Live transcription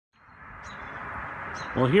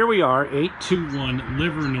Well, here we are, 821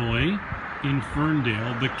 Livernois in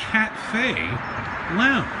Ferndale, the Catfe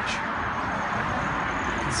Lounge.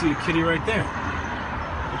 You can see a kitty right there.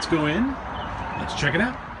 Let's go in. Let's check it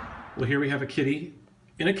out. Well, here we have a kitty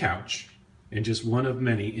in a couch and just one of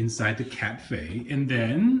many inside the Catfe. And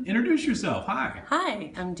then introduce yourself. Hi.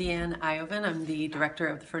 Hi, I'm Deanne Iovan. I'm the director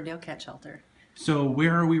of the Ferndale Cat Shelter. So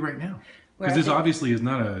where are we right now? Because this obviously is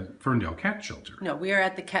not a Ferndale cat shelter. No, we are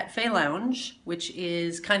at the Catfe Lounge, which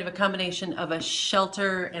is kind of a combination of a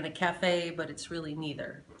shelter and a cafe, but it's really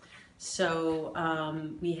neither. So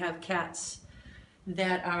we have cats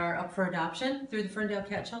that are up for adoption through the Ferndale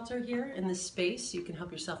Cat Shelter here in this space. You can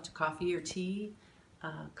help yourself to coffee or tea,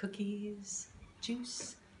 cookies,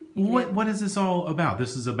 juice. What is this all about?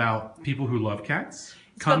 This is about people who love cats?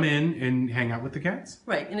 Come in and hang out with the cats?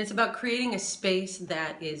 Right, and it's about creating a space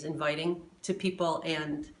that is inviting to people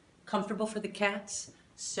and comfortable for the cats,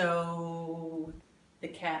 so the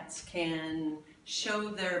cats can show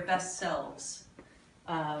their best selves,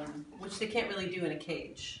 which they can't really do in a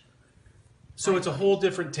cage. So it's a whole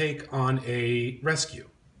different take on a rescue.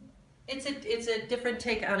 It's a different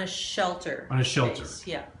take on a shelter. On a shelter. Space.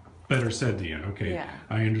 Yeah. Better said, Deanne. Okay, Yeah.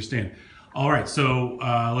 I understand. All right, so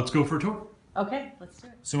let's go for a tour. Okay, let's do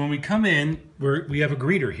it. So when we come in, we have a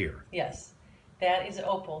greeter here. Yes, that is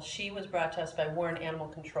Opal. She was brought to us by Warren Animal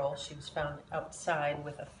Control. She was found outside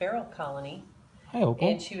with a feral colony. Hi, Opal.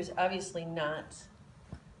 And she was obviously not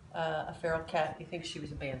a feral cat. We think she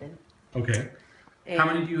was abandoned. Okay. And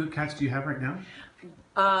how many cats do you have right now?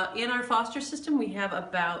 in our foster system, we have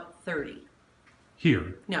about 30.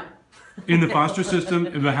 Here? No. In the foster system,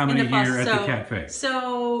 about how many In the here at foster- the Catfe?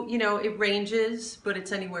 So, you know, it ranges, but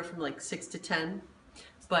it's anywhere from like 6 to 10.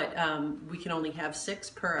 But we can only have 6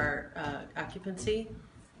 per our occupancy,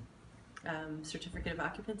 certificate of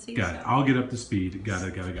occupancy. Got it. I'll get up to speed. Got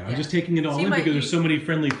it. I'm just taking it all So you in might because there's so many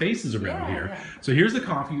friendly faces around Yeah, here. yeah. So here's the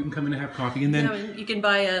coffee. You can come in and have coffee, and then You can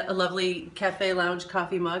buy a lovely Cafe Lounge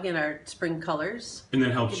coffee mug in our spring colors. and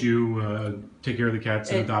that helps you take care of the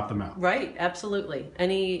cats and adopt them out. Right, absolutely.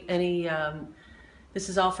 This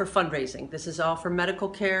is all for fundraising. This is all for medical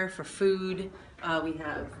care, for food. We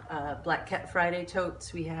have Black Cat Friday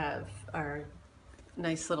totes. We have our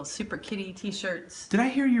nice little Super Kitty t-shirts. Did I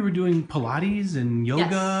hear you were doing Pilates and yoga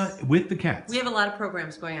Yes. with the cats? We have a lot of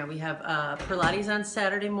programs going on. We have Pilates on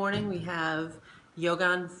Saturday morning. We have yoga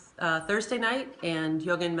on Thursday night and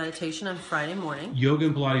yoga and meditation on Friday morning. Yoga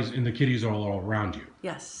and Pilates, and the kitties are all around you.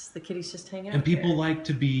 Yes, the kitties just hang out And people there. like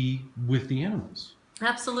to be with the animals.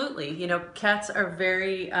 Absolutely. You know, cats are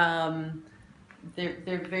very,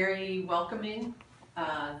 they're very welcoming.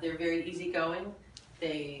 They're very easygoing.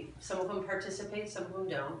 Some of them participate, some of them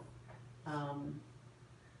don't.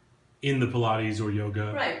 In the Pilates or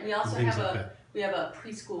yoga. Right. We also and things have like that. we have a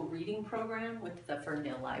preschool reading program with the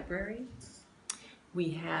Ferndale Library. We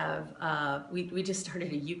have we just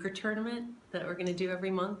started a euchre tournament that we're going to do every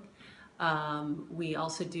month. We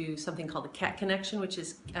also do something called the Cat Connection, which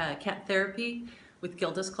is cat therapy with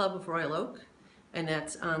Gilda's Club of Royal Oak, and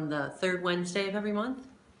that's on the 3rd Wednesday of every month.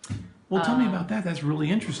 Well, tell me about that. That's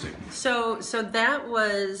really interesting. So that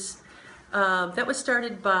was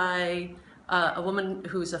started by a woman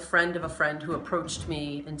who's a friend of a friend who approached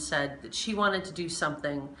me and said that she wanted to do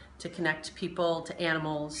something to connect people to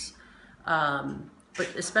animals, but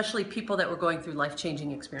especially people that were going through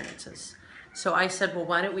life-changing experiences. So I said, well,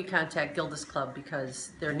 why don't we contact Gilda's Club,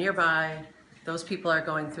 because they're nearby. Those people are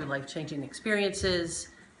going through life-changing experiences.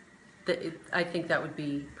 I think that would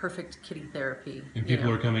be perfect kitty therapy. And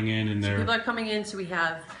people are coming in and they're... People are coming in, so we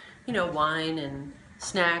have, you know, wine and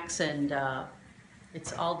snacks, and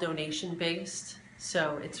it's all donation based.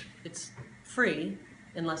 So it's free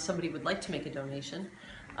unless somebody would like to make a donation,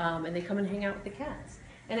 and they come and hang out with the cats.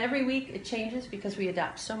 And every week it changes because we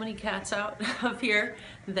adopt so many cats out of here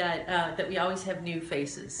that we always have new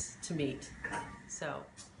faces to meet. So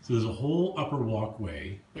there's a whole upper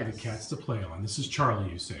walkway for the Yes. cats to play on. This is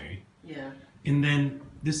Charlie, you say. yeah. And then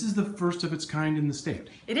this is the first of its kind in the state.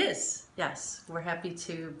 It is, yes. We're happy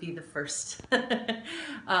to be the first.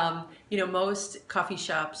 You know, most coffee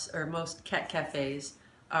shops or most cat cafes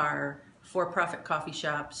are for-profit coffee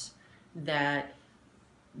shops that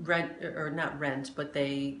rent, or not rent, but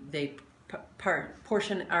they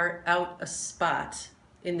portion out a spot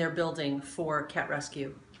in their building for cat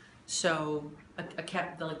rescue. So a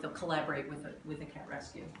cat, they'll collaborate with a cat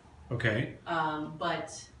rescue. Okay.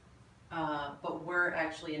 But we're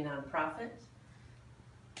actually a nonprofit,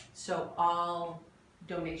 so all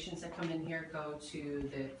donations that come in here go to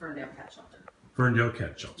the Ferndale Cat Shelter. Ferndale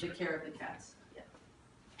Cat Shelter. Take care of the cats. Yeah.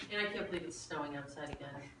 And I can't believe it's snowing outside again.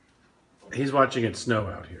 He's watching it snow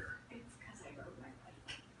out here. It's because I broke my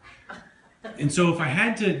And so if I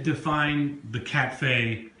had to define the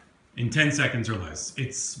Catfe in 10 seconds or less,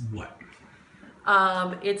 it's what?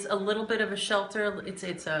 It's a little bit of a shelter. It's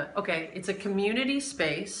a community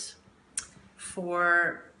space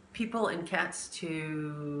for people and cats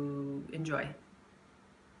to enjoy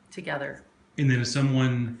together. And then if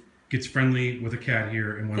someone gets friendly with a cat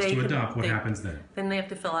here and wants They to can- adopt, what they- happens then? Then they have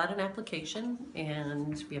to fill out an application,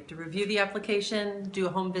 and we have to review the application, do a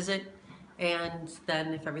home visit, and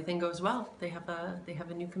then if everything goes well, they have a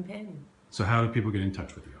new companion. So how do people get in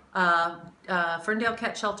touch with you?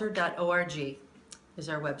 FerndaleCatShelter.org is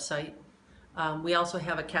our website. We also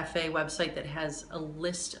have a cafe website that has a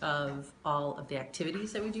list of all of the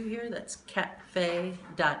activities that we do here. That's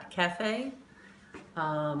catfe.cafe.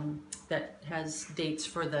 That has dates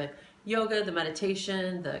for the yoga, the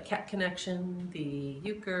meditation, the cat connection, the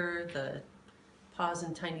euchre, the Paws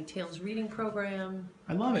and Tiny Tails reading program.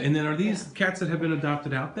 I love it. And then are these cats that have been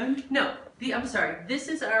adopted out then? No, I'm sorry. This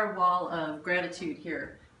is our wall of gratitude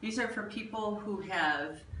here. These are for people who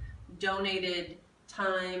have donated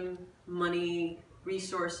time, money,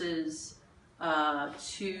 resources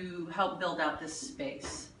to help build out this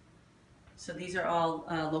space. So these are all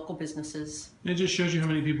local businesses. It just shows you how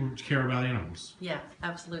many people care about animals. Yeah,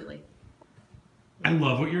 absolutely. I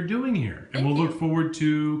love what you're doing here. And Thank we'll you. look forward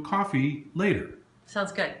to coffee later.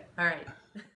 Sounds good. All right.